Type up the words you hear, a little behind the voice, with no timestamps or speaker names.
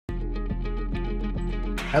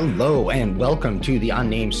Hello and welcome to the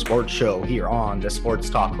Unnamed Sports Show here on the Sports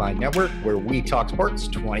Talk Line Network, where we talk sports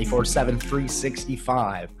 24/7,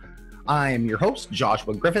 365. I am your host,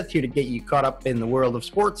 Joshua Griffith, here to get you caught up in the world of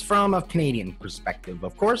sports from a Canadian perspective,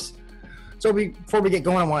 of course. So before we get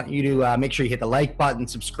going, I want you to make sure you hit the like button,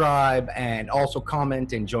 subscribe, and also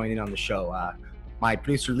comment and join in on the show. My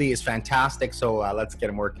producer, Lee, is fantastic, so let's get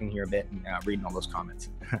him working here a bit and reading all those comments.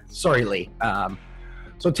 Sorry, Lee.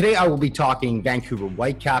 So today I will be talking Vancouver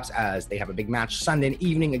Whitecaps as they have a big match Sunday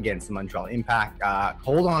evening against the Montreal Impact.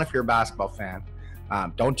 Hold on if you're a basketball fan.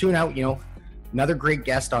 Don't tune out. Another great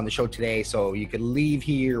guest on the show today, so you could leave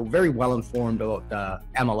here very well informed about the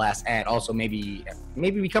MLS and also maybe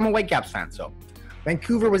become a Whitecaps fan. So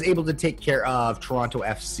Vancouver was able to take care of Toronto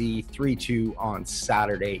FC 3-2 on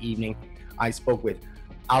Saturday evening. I spoke with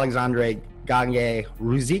Alexandre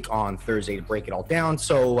Gangue-Ruzic on Thursday to break it all down.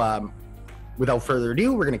 So without further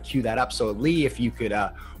ado, we're going to cue that up. So, Lee, if you could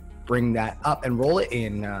bring that up and roll it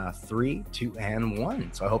in 3, 2, and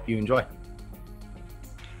 1. So I hope you enjoy.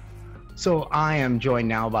 So I am joined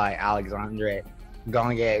now by Alexandre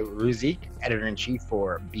Gangue-Ruzic, editor-in-chief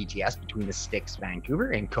for BTS Between the Sticks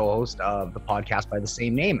Vancouver and co-host of the podcast by the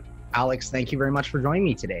same name. Alex, thank you very much for joining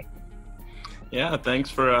me today. Yeah,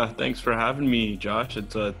 thanks for having me, Josh.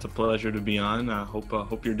 It's a pleasure to be on. I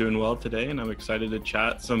hope you're doing well today, and I'm excited to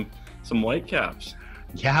chat some Whitecaps.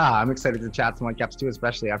 Yeah, I'm excited to chat some Whitecaps too,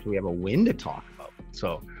 especially after we have a win to talk about.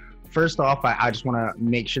 So first off, I just want to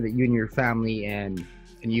make sure that you and your family and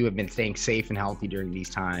you have been staying safe and healthy during these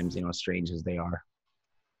times, strange as they are.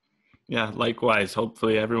 Yeah, likewise.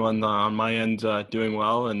 Hopefully everyone on my end doing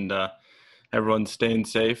well and everyone's staying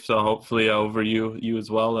safe. So hopefully over you as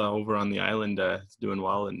well, over on the island is doing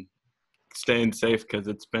well and staying safe, because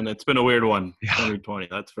it's been a weird one. Yeah. 2020,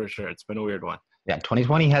 that's for sure. It's been a weird one. Yeah,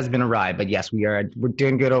 2020 has been a ride, but yes, we're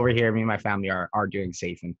doing good over here. Me and my family are doing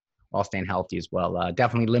safe and all staying healthy as well.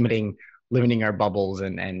 Definitely limiting our bubbles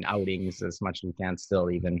and outings as much as we can still,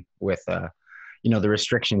 even with the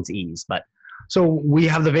restrictions ease. But so we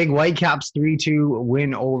have the big Whitecaps 3-2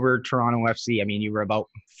 win over Toronto FC. I mean, you were about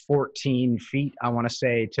 14 feet, I want to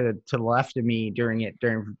say, to the left of me during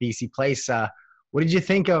BC Place. What did you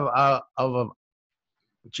think of I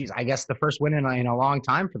guess the first win in a long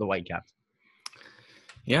time for the Whitecaps?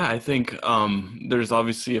 Yeah, I think there's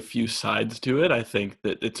obviously a few sides to it. I think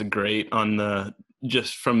that it's a great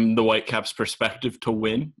just from the Whitecaps' perspective to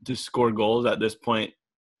win, to score goals at this point.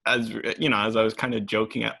 As I was kind of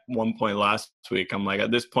joking at one point last week, I'm like,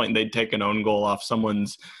 at this point they'd take an own goal off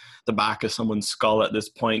the back of someone's skull at this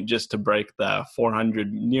point just to break the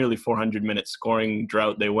nearly 400 minute scoring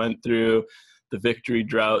drought they went through, the victory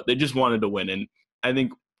drought. They just wanted to win, and I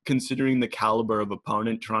think, considering the caliber of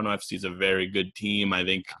opponent, Toronto FC is a very good team. I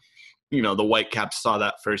think, the Whitecaps saw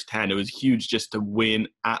that firsthand. It was huge just to win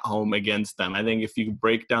at home against them. I think if you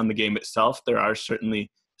break down the game itself, there are certainly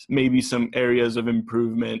maybe some areas of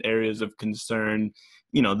improvement, areas of concern.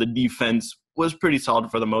 The defense was pretty solid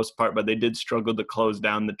for the most part, but they did struggle to close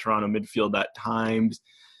down the Toronto midfield at times.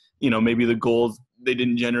 Maybe the goals, they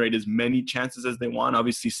didn't generate as many chances as they want.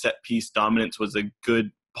 Obviously, set piece dominance was a good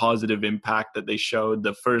positive impact that they showed.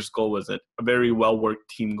 The first goal was a very well-worked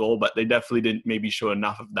team goal, but they definitely didn't maybe show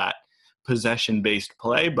enough of that possession-based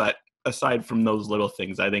play. But aside from those little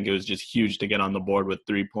things, I think it was just huge to get on the board with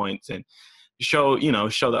 3 points and show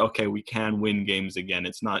that, okay, we can win games again.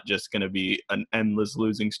 It's not just going to be an endless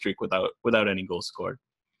losing streak without any goals scored.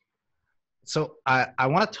 So I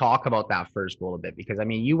want to talk about that first goal a bit, because, I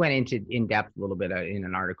mean, you went in depth a little bit in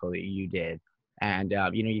an article that you did. And,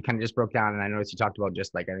 you kind of just broke down, and I noticed you talked about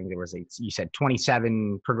just like, I think there was, you said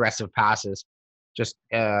 27 progressive passes just,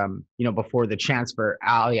 before the chance for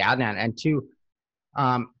Ali Adnan. And two,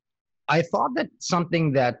 I thought that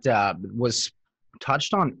something that was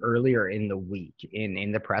touched on earlier in the week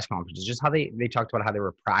in the press conferences, just how they talked about how they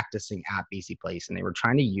were practicing at BC Place and they were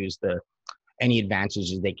trying to use any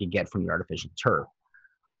advantages they could get from the artificial turf.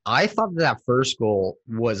 I thought that first goal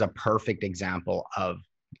was a perfect example of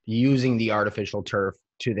using the artificial turf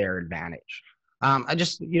to their advantage. I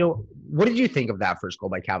just, what did you think of that first goal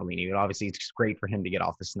by Cavallini? Obviously, it's great for him to get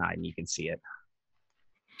off the snide and you can see it.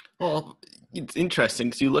 Well, it's interesting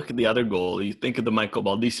because you look at the other goal, you think of the Michael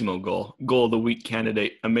Baldissimo goal of the week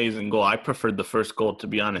candidate, amazing goal. I preferred the first goal, to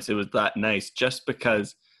be honest. It was that nice just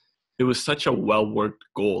because it was such a well-worked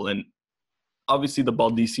goal. And obviously the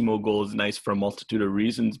Baldissimo goal is nice for a multitude of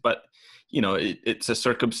reasons, but it's a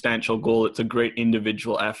circumstantial goal. It's a great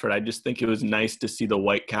individual effort. I just think it was nice to see the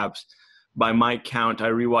Whitecaps. By my count, I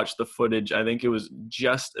rewatched the footage. I think it was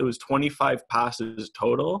 25 passes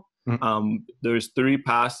total. There's 3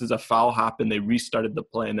 passes, a foul happened, they restarted the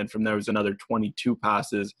play, and then from there was another 22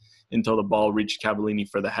 passes until the ball reached Cavallini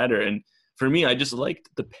for the header. And for me, I just liked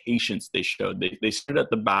the patience they showed. They started at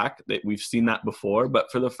the back. We've seen that before,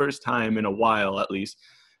 but for the first time in a while, at least,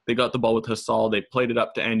 they got the ball with Hassal. They played it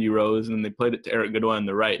up to Andy Rose, and then they played it to Eric Godoy on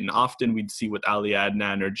the right. And often we'd see with Ali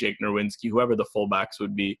Adnan or Jake Nerwinski, whoever the fullbacks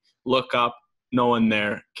would be, look up, no one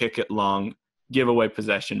there, kick it long, give away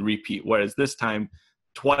possession, repeat. Whereas this time,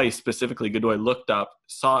 twice specifically, Godoy looked up,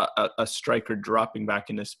 saw a striker dropping back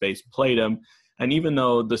into space, played him. And even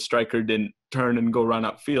though the striker didn't turn and go run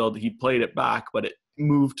upfield, he played it back, but it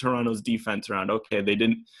moved Toronto's defense around. Okay,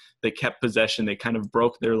 they kept possession. They kind of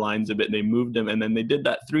broke their lines a bit. They moved them, and then they did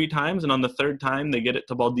that 3 times. And on the 3rd time, they get it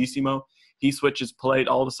to Baldissimo. He switches play.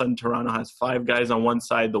 All of a sudden, Toronto has 5 guys on one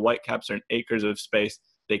side. The Whitecaps are in acres of space.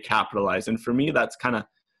 They capitalize. And for me, that's kind of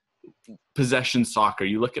possession soccer.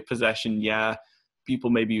 You look at possession,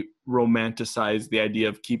 people maybe romanticize the idea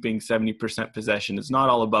of keeping 70% possession. It's not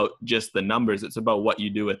all about just the numbers. It's about what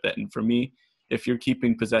you do with it. And for me, if you're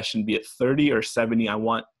keeping possession, be it 30 or 70, I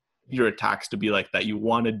want your attacks to be like that. You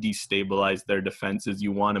want to destabilize their defenses.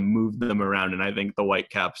 You want to move them around. And I think the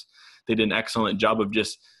Whitecaps, they did an excellent job of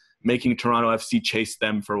just making Toronto FC chase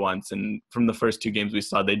them for once. And from the first 2 games we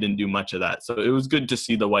saw, they didn't do much of that. So it was good to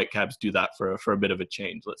see the Whitecaps do that for a bit of a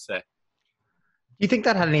change, let's say. Do you think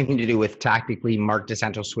that had anything to do with tactically Mark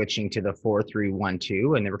DeSanto switching to the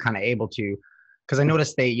 4-3-1-2, and they were kind of able to, because I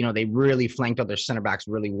noticed they really flanked out their center backs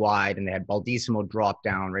really wide, and they had Baldissimo drop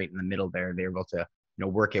down right in the middle there. They were able to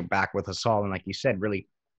work it back with Hassal, and like you said, really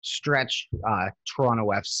stretch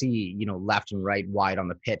Toronto FC left and right wide on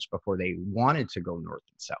the pitch before they wanted to go north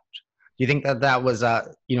and south. Do you think that was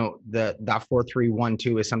that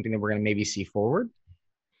 4-3-1-2 is something that we're going to maybe see forward?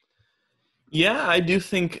 Yeah, I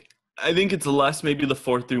think it's less maybe the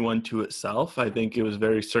 4-3-1-2 itself. I think it was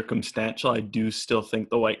very circumstantial. I do still think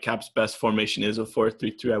the Whitecaps' best formation is a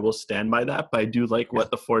 4-3-3. I will stand by that, but I do like what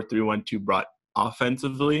the 4-3-1-2 brought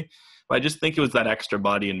offensively. But I just think it was that extra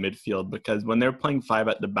body in midfield, because when they're playing 5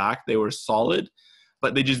 at the back, they were solid,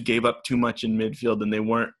 but they just gave up too much in midfield, and they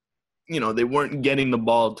weren't getting the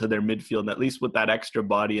ball to their midfield. And at least with that extra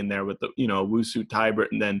body in there with the Wusu, Tybert,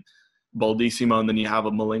 and then Baldissimo, and then you have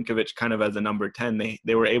a Milinkovic kind of as a number 10.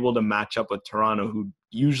 They were able to match up with Toronto, who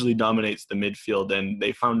usually dominates the midfield, and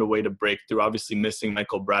they found a way to break through. Obviously, missing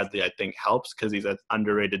Michael Bradley, I think, helps because he's an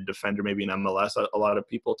underrated defender, maybe in MLS. A lot of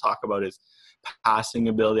people talk about his passing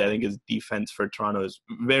ability. I think his defense for Toronto is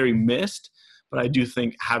very missed, but I do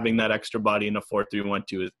think having that extra body in a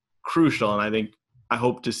 4-3-1-2 is crucial, and I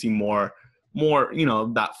hope to see more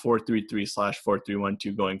that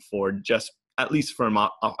 4-3-3/4-3-1-2 going forward, just at least from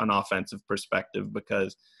an offensive perspective,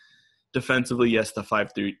 because defensively, yes, the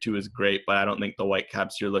 5-3-2 is great, but I don't think the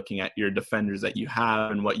Whitecaps, you're looking at your defenders that you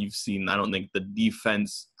have and what you've seen. I don't think the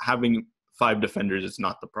defense, having 5 defenders is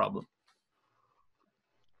not the problem.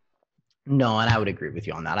 No, and I would agree with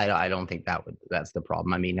you on that. I don't think that's the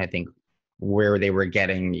problem. I mean, I think where they were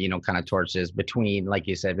getting, kind of torches between, like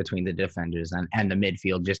you said, between the defenders and the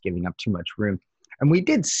midfield, just giving up too much room. And we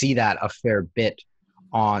did see that a fair bit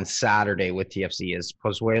on Saturday with TFC, as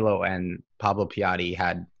Pozuelo and Pablo Piatti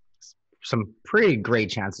had some pretty great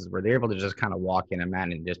chances where they're able to just kind of walk in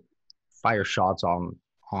and just fire shots on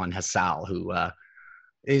Hassal, who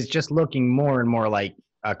is just looking more and more like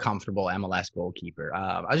a comfortable MLS goalkeeper.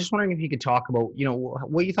 I was just wondering if you could talk about,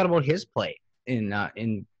 what you thought about his play in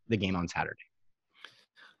the game on Saturday.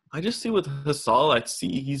 I just see with Hassal,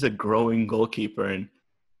 he's a growing goalkeeper, and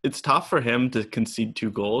it's tough for him to concede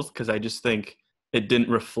 2 goals because I just think it didn't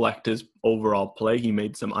reflect his overall play. He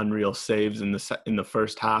made some unreal saves in the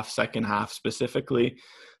first half, second half specifically.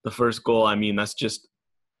 The first goal, I mean, that's just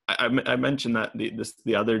 – I mentioned that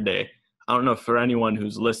the other day. I don't know, for anyone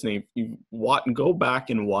who's listening, if you go back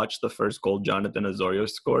and watch the first goal Jonathan Osorio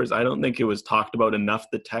scores. I don't think it was talked about enough,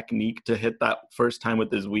 the technique to hit that first time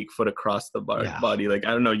with his weak foot across the body. Like,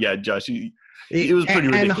 I don't know. Yeah, Josh, it was pretty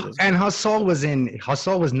ridiculous. And Hassal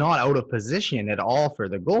was not out of position at all for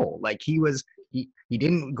the goal. Like, he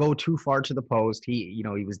didn't go too far to the post. He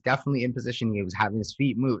was definitely in position. He was having his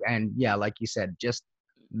feet move. And yeah, like you said, just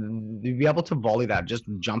to be able to volley that, just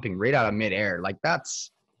jumping right out of midair, like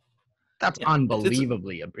that's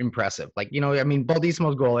unbelievably impressive. Like, I mean,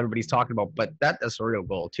 Baldissimo's goal, everybody's talking about, but that Osorio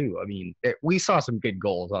goal too. I mean, we saw some good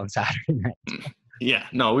goals on Saturday night. Yeah,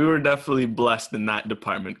 no, we were definitely blessed in that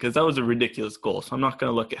department because that was a ridiculous goal. So I'm not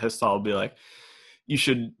going to look at Hassal and be like, you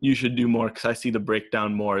should do more, because I see the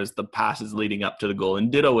breakdown more as the passes leading up to the goal.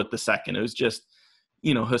 And ditto with the second. It was just,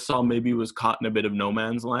 Hassal maybe was caught in a bit of no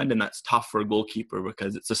man's land, and that's tough for a goalkeeper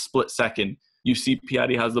because it's a split second. You see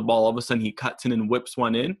Piatti has the ball, all of a sudden he cuts in and whips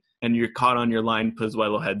one in. and you're caught on your line,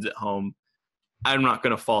 Pozuelo heads it home. I'm not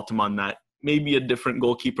going to fault him on that. Maybe a different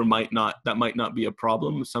goalkeeper might not be a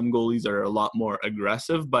problem. Some goalies are a lot more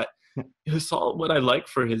aggressive, but Hasal, what I like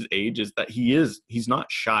for his age is that he's not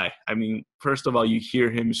shy. I mean, first of all, you hear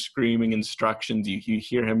him screaming instructions, you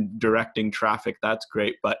hear him directing traffic. That's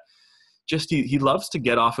great, but just he loves to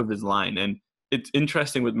get off of his line. And it's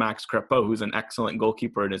interesting with Max Crepeau, who's an excellent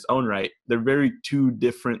goalkeeper in his own right. They're very two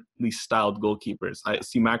differently styled goalkeepers. I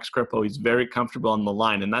see Max Crepeau, he's very comfortable on the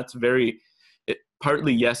line, and that's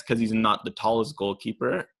partly, yes, because he's not the tallest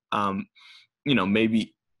goalkeeper.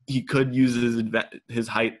 Maybe he could use his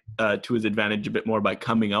height to his advantage a bit more by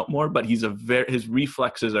coming out more, but his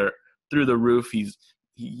reflexes are through the roof.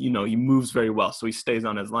 He moves very well, so he stays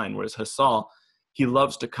on his line. Whereas Hasal, he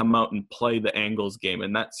loves to come out and play the angles game,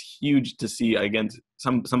 and that's huge to see against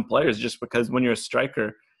some players. Just because when you're a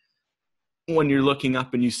striker, when you're looking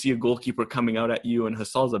up and you see a goalkeeper coming out at you, and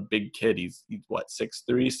Hasal's a big kid. He's what, 6'3",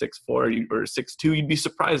 6'4", or 6'2". You'd be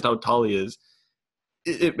surprised how tall he is.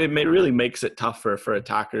 It really makes it tougher for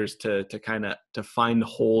attackers to find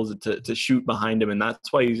holes to shoot behind him, and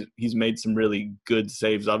that's why he's made some really good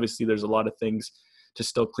saves. Obviously, there's a lot of things to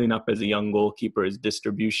still clean up as a young goalkeeper. His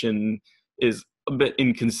distribution is a bit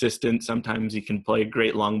inconsistent. Sometimes he can play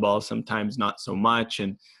great long balls, sometimes not so much.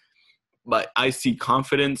 But I see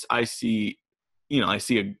confidence. I see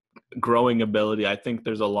a growing ability. I think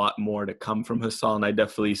there's a lot more to come from Hasal, and I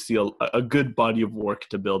definitely see a good body of work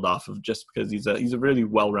to build off of, just because he's a really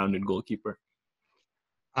well-rounded goalkeeper.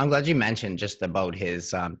 I'm glad you mentioned just about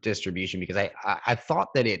his distribution, because I thought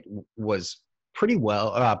that it was pretty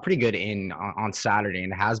good on Saturday,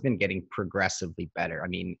 and has been getting progressively better. I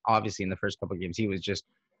mean, obviously in the first couple of games, he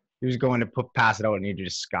was going to pass it out and he'd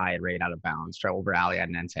just sky it right out of bounds, try over Ali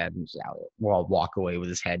Adnan's head, and just walk away with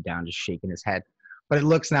his head down, just shaking his head. But it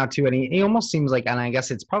looks now too, and he almost seems like, and I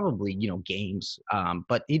guess it's probably, games,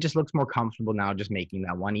 but he just looks more comfortable now, just making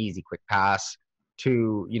that one easy quick pass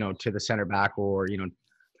to the center back, or to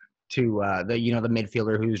the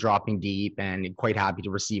midfielder who's dropping deep, and quite happy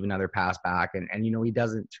to receive another pass back, and he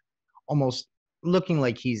doesn't, almost looking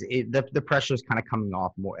like the pressure is kind of coming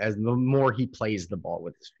off more as the more he plays the ball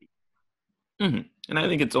with his feet. Mm-hmm. And I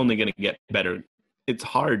think it's only going to get better. It's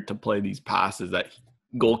hard to play these passes that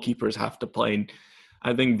goalkeepers have to play. And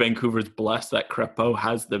I think Vancouver's blessed that Crepeau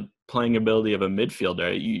has the playing ability of a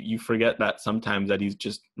midfielder. You forget that sometimes, that he's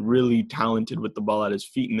just really talented with the ball at his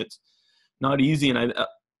feet, and it's not easy. And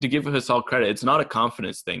to give Hasal credit, it's not a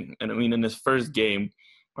confidence thing. And I mean, in his first game,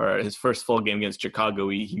 or his first full game against Chicago,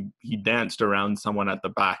 he danced around someone at the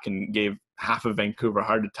back and gave half of Vancouver a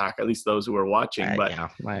heart attack, at least those who were watching. But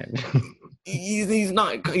he's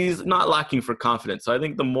not lacking for confidence. So I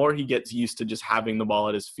think the more he gets used to just having the ball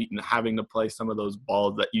at his feet and having to play some of those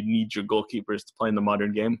balls that you need your goalkeepers to play in the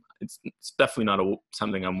modern game, it's definitely not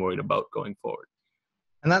something I'm worried about going forward.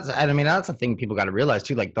 And that's the thing people got to realize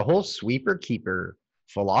too. Like, the whole sweeper keeper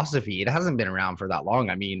philosophy, it hasn't been around for that long.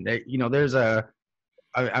 I mean,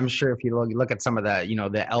 I'm sure if you look at some of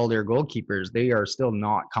the elder goalkeepers, they are still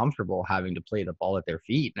not comfortable having to play the ball at their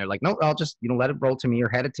feet. And they're like, no, I'll just, let it roll to me or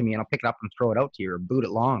head it to me, and I'll pick it up and throw it out to you or boot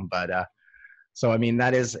it long. But so, I mean,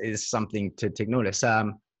 that is something to take notice.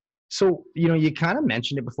 So, you kind of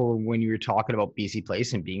mentioned it before when you were talking about BC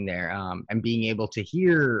Place and being there, and being able to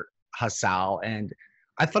hear Hasal. And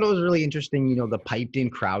I thought it was really interesting, the piped in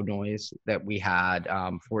crowd noise that we had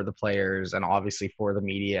for the players, and obviously for the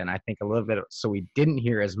media. And I think a little bit, so we didn't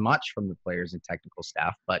hear as much from the players and technical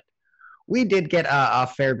staff, but we did get a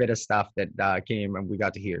fair bit of stuff that came and we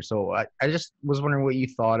got to hear. So I just was wondering what you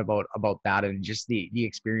thought about that, and just the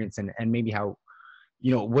experience, and maybe how,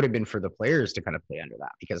 it would have been for the players to kind of play under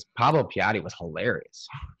that, because Pablo Piatti was hilarious.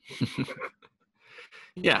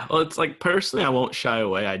 Yeah, well, it's like, personally, I won't shy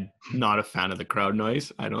away. I'm not a fan of the crowd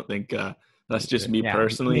noise. I don't think that's just me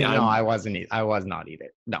personally. No, I was not either.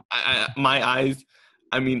 No. My eyes,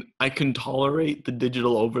 I mean, I can tolerate the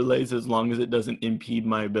digital overlays as long as it doesn't impede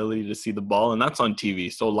my ability to see the ball, and that's on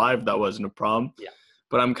TV. So live, that wasn't a problem. Yeah.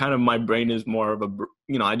 But my brain is more of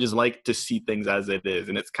I just like to see things as it is,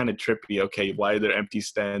 and it's kind of trippy. Okay, why are there empty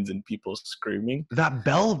stands and people screaming? That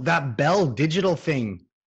bell digital thing.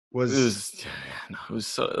 It was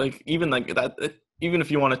so, like, even like that. Even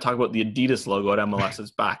if you want to talk about the Adidas logo at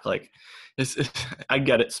MLS's back, like, I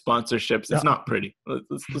get it, sponsorships. It's not pretty.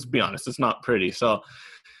 Let's be honest, it's not pretty. So,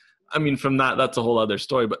 I mean, from that's a whole other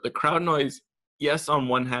story. But the crowd noise, yes, on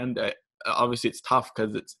one hand, obviously it's tough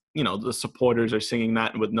because it's the supporters are singing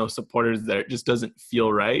that, and with no supporters there, it just doesn't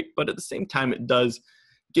feel right. But at the same time, it does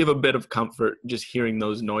give a bit of comfort just hearing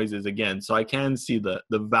those noises again. So I can see the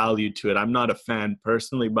value to it. I'm not a fan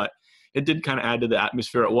personally, but it did kind of add to the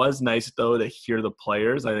atmosphere. It was nice though to hear the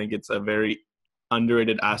players. I think it's a very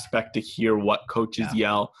underrated aspect to hear what coaches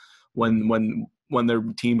yell when their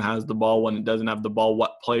team has the ball, when it doesn't have the ball,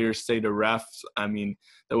 what players say to refs. I mean,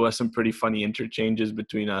 there was some pretty funny interchanges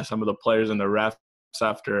between some of the players and the refs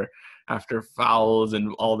after fouls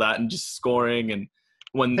and all that, and just scoring. And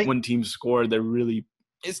when teams score, they're really,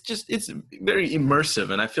 it's very immersive,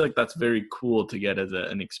 and I feel like that's very cool to get as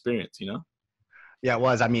an experience, you know? Yeah, it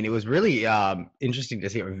was. I mean, it was really interesting to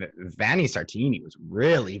see. Vanni Sartini was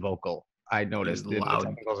really vocal. I noticed the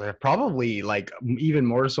technicals, probably like even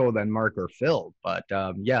more so than Mark or Phil. But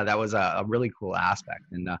yeah, that was a really cool aspect,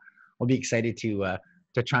 and we'll be excited to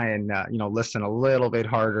try and listen a little bit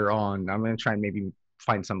harder on. I'm going to try and maybe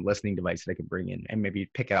find some listening device that I could bring in and maybe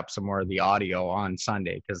pick up some more of the audio on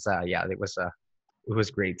Sunday, because yeah, it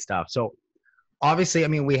was great stuff. So obviously, I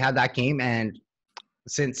mean, we had that game, and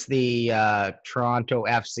since the Toronto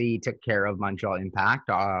FC took care of Montreal Impact,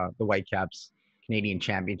 the Whitecaps Canadian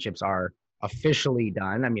Championships are officially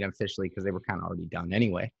done. I mean, officially because they were kind of already done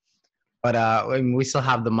anyway. But I mean, we still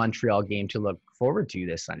have the Montreal game to look forward to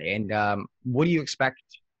this Sunday. And what do you expect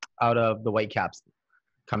out of the Whitecaps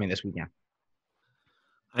coming this weekend?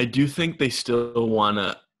 I do think they still want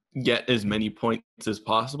to get as many points as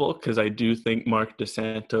possible, because I do think Mark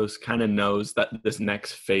DeSantos kind of knows that this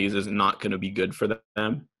next phase is not going to be good for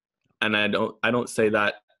them. And I don't say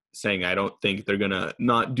that saying I don't think they're going to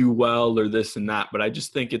not do well or this and that, but I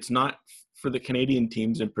just think it's not for the Canadian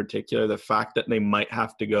teams in particular, the fact that they might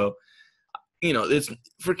have to go, it's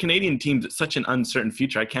for Canadian teams, it's such an uncertain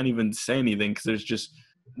future. I can't even say anything because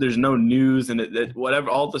there's no news, and whatever,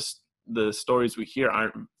 all the stories we hear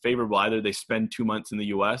aren't favorable either. They spend 2 months in the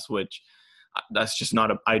US, which that's just not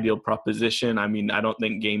an ideal proposition. I mean, I don't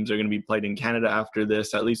think games are going to be played in Canada after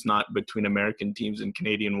this, at least not between American teams and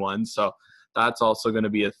Canadian ones. So that's also going to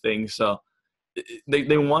be a thing. So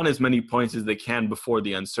they want as many points as they can before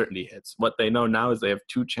the uncertainty hits. What they know now is they have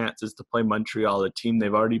 2 chances to play Montreal, a team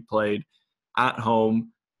they've already played at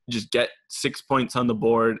home. Just get 6 points on the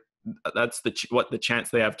board. That's what the chance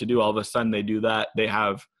they have to do. All of a sudden they do that. They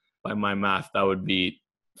have, by my math, that would be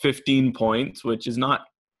 15 points, which is not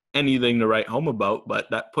anything to write home about, but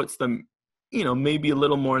that puts them, maybe a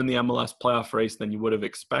little more in the MLS playoff race than you would have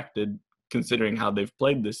expected, considering how they've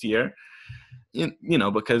played this year.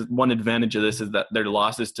 Because one advantage of this is that their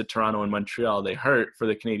losses to Toronto and Montreal, they hurt for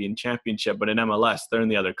the Canadian Championship, but in MLS, they're in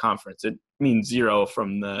the other conference. It means 0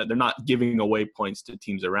 they're not giving away points to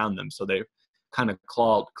teams around them. So they've kind of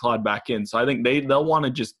clawed back in. So I think they'll want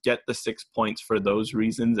to just get the 6 points for those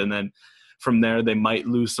reasons. And then from there, they might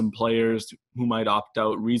lose some players who might opt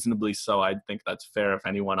out, reasonably so. I think that's fair if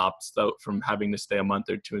anyone opts out from having to stay a month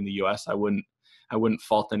or 2 in the US. I wouldn't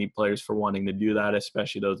fault any players for wanting to do that,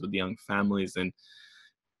 especially those with young families. And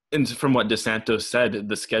from what DeSantos said,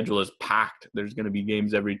 the schedule is packed. There's going to be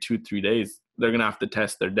games every 2-3 days. They're going to have to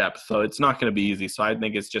test their depth. So it's not going to be easy. So I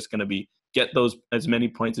think it's just going to be get those as many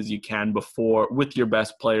points as you can before, with your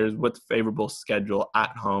best players, with favorable schedule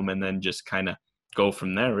at home, and then just kind of go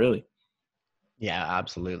from there, really. Yeah,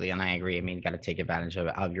 absolutely. And I agree. I mean, you got to take advantage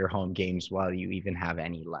of your home games while you even have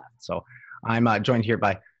any left. So I'm joined here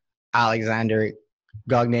by Alexandre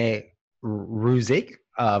Gangue-Ruzic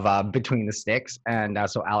of Between the Sticks. And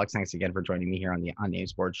so, Alex, thanks again for joining me here on the Unnamed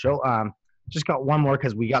Sports Show. Just got one more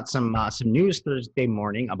because we got some news Thursday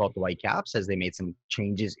morning about the Whitecaps as they made some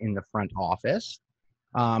changes in the front office.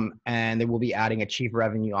 And they will be adding a chief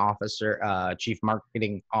revenue officer, chief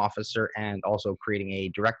marketing officer, and also creating a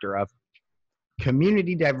director of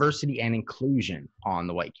community diversity and inclusion on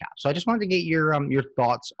the Whitecaps. So I just wanted to get your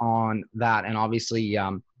thoughts on that. And obviously,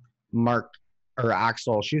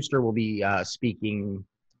 Axel Schuster will be speaking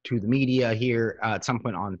to the media here at some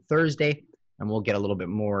point on Thursday, and we'll get a little bit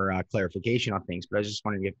more clarification on things. But I just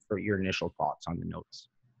wanted to get your initial thoughts on the notes.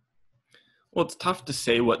 Well, it's tough to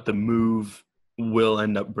say what the move will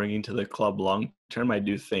end up bringing to the club long term. I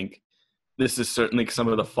do think this is certainly some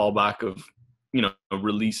of the fallback of,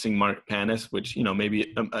 releasing Mark Panis, which,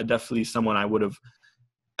 maybe definitely someone I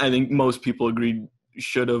think most people agreed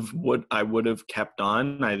I would have kept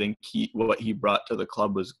on. I think what he brought to the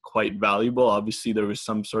club was quite valuable. Obviously, there was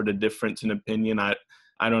some sort of difference in opinion. I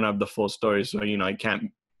don't have the full story, so I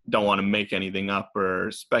don't want to make anything up or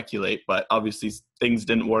speculate. But obviously, things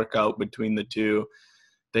didn't work out between the two.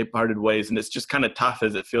 They parted ways, and it's just kind of tough,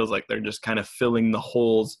 as it feels like they're just kind of filling the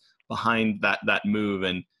holes behind that move.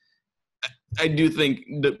 And I do think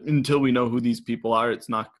that until we know who these people are,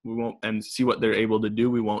 we won't, and see what they're able to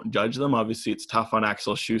do, we won't judge them. Obviously, it's tough on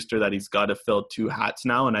Axel Schuster that he's got to fill 2 hats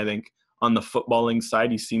now. And I think on the footballing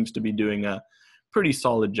side, he seems to be doing a pretty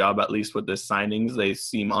solid job, at least with the signings. They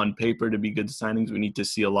seem on paper to be good signings. We need to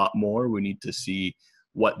see a lot more. We need to see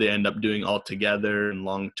what they end up doing altogether and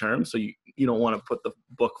long term. So you don't want to put the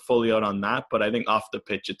book fully out on that. But I think off the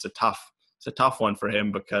pitch, it's a tough one for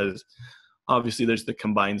him, because obviously there's the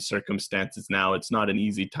combined circumstances now. It's not an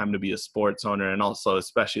easy time to be a sports owner, and also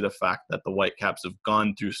especially the fact that the Whitecaps have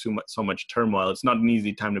gone through so much turmoil. It's not an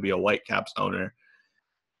easy time to be a Whitecaps owner.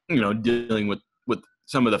 Dealing with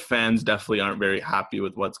some of the fans definitely aren't very happy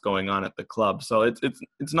with what's going on at the club. So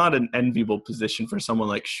it's not an enviable position for someone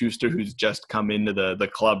like Schuster, who's just come into the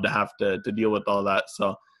club, to have to deal with all that.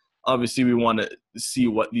 So obviously we want to see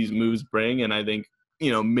what these moves bring. And I think,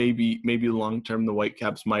 maybe long term the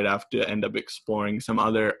Whitecaps might have to end up exploring some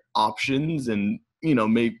other options. And,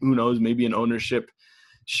 maybe, who knows, maybe an ownership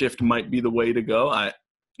shift might be the way to go.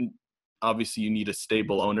 Obviously you need a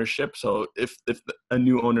stable ownership. So if a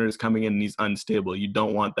new owner is coming in and he's unstable, you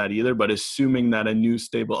don't want that either. But assuming that a new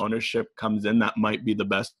stable ownership comes in, that might be the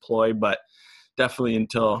best ploy. But definitely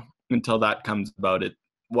until that comes about,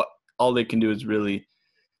 all they can do is really,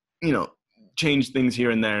 change things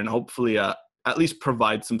here and there, and hopefully at least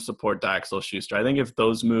provide some support to Axel Schuster. I think if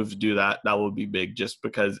those moves do that, that will be big, just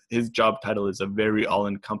because his job title is a very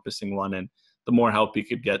all-encompassing one, and the more help he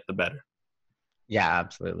could get, the better. Yeah,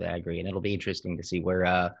 absolutely. I agree. And it'll be interesting to see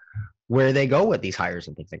where they go with these hires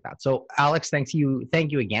and things like that. So Alex, thank you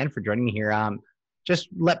again for joining me here. Just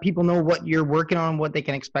let people know what you're working on, what they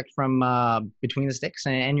can expect from Between the Sticks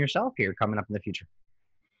and yourself here coming up in the future.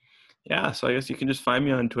 Yeah, so I guess you can just find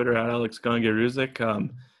me on Twitter at Alexandre Gangue-Ruzic,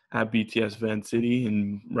 at BTS Van City,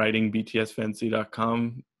 and writing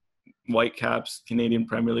btsvancity.com, Whitecaps, Canadian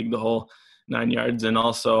Premier League, the whole 9 yards. And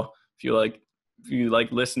also, if you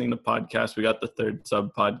like listening to podcasts, we got the Third Sub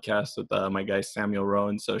podcast with my guy Samuel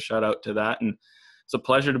Rowan. So shout out to that, and it's a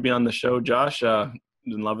pleasure to be on the show, Josh.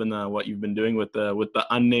 Been loving what you've been doing with the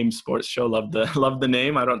Unnamed Sports Show. Love the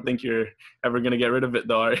name. I don't think you're ever gonna get rid of it,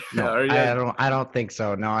 though. No, I don't think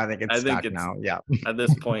so. No, I think it's stuck now. Yeah. At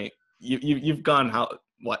this point, you've gone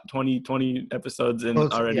 20 episodes in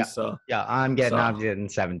already. Yeah. So yeah, I'm getting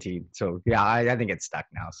 17. So yeah, I think it's stuck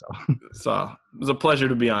now. So it was a pleasure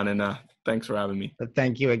to be on, and thanks for having me.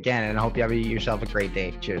 Thank you again, and I hope you have yourself a great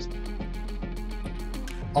day. Cheers.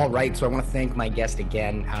 All right, so I want to thank my guest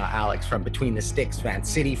again, Alex from Between the Sticks Van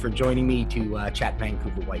City, for joining me to chat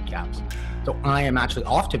Vancouver Whitecaps. So I am actually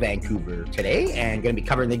off to Vancouver today and going to be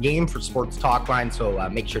covering the game for Sports Talkline. So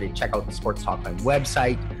make sure to check out the Sports Talkline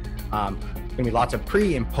website. There's going to be lots of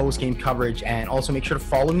pre and post game coverage, and also make sure to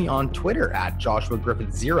follow me on Twitter at Joshua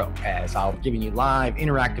Griffith0, as I'll be giving you live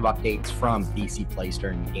interactive updates from BC plays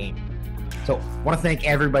during the game. So I want to thank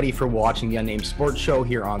everybody for watching the Unnamed Sports Show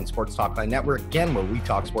here on Sports Talkline Network, again, where we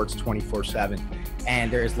talk sports 24/7. And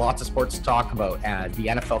there is lots of sports to talk about as the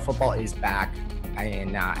NFL football is back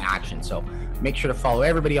in action. So make sure to follow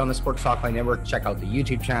everybody on the Sports Talkline Network. Check out the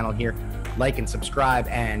YouTube channel here, like and subscribe,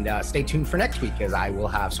 and stay tuned for next week, as I will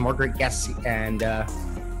have some more great guests and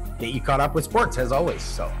get you caught up with sports as always.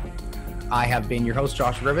 So I have been your host,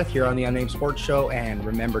 Josh Griffith, here on the Unnamed Sports Show, and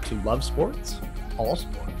remember to love sports, all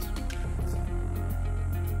sports.